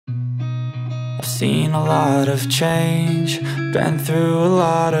I've seen a lot of change, been through a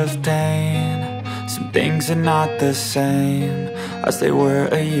lot of pain. Some things are not the same as they were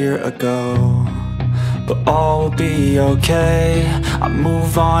a year ago, but all will be okay. I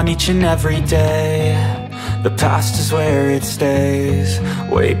move on each and every day. The past is where it stays,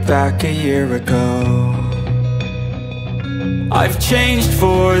 way back a year ago. I've changed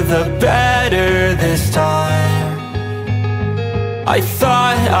for the better this time. I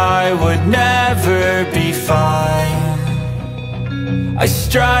thought I would never be fine. I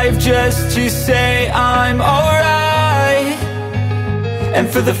strive just to say I'm alright, and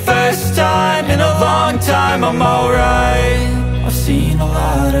for the first time in a long time I'm alright. I've seen a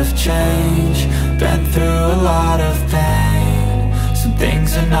lot of change, been through a lot of pain. Some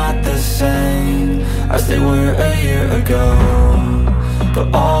things are not the same as they were a year ago,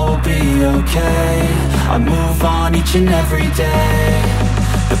 but all will be okay. I move on each and every day.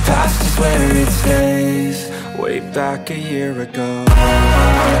 The past is where it stays, way back a year ago.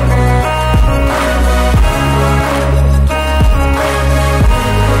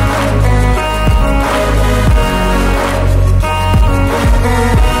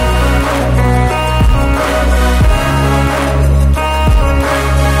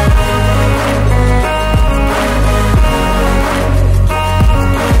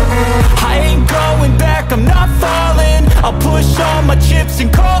 I'm not falling, I'll push all my chips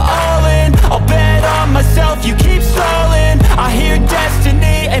and call all in. I'll bet on myself, you keep stalling. I hear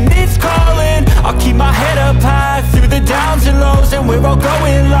destiny and it's calling. I'll keep my head up high through the downs and lows, and we're all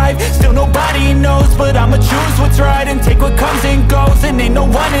going life. Still nobody knows, but I'ma choose what's right and take what comes and goes. And ain't no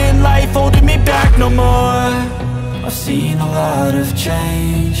one in life holding me back no more. I've seen a lot of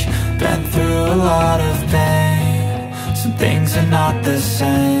change, been through a lot of pain. Some things are not the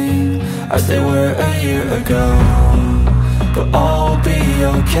same as they were a year ago, but all will be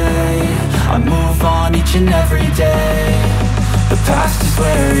okay. I move on each and every day. The past is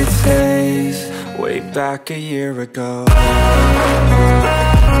where it stays, way back a year ago.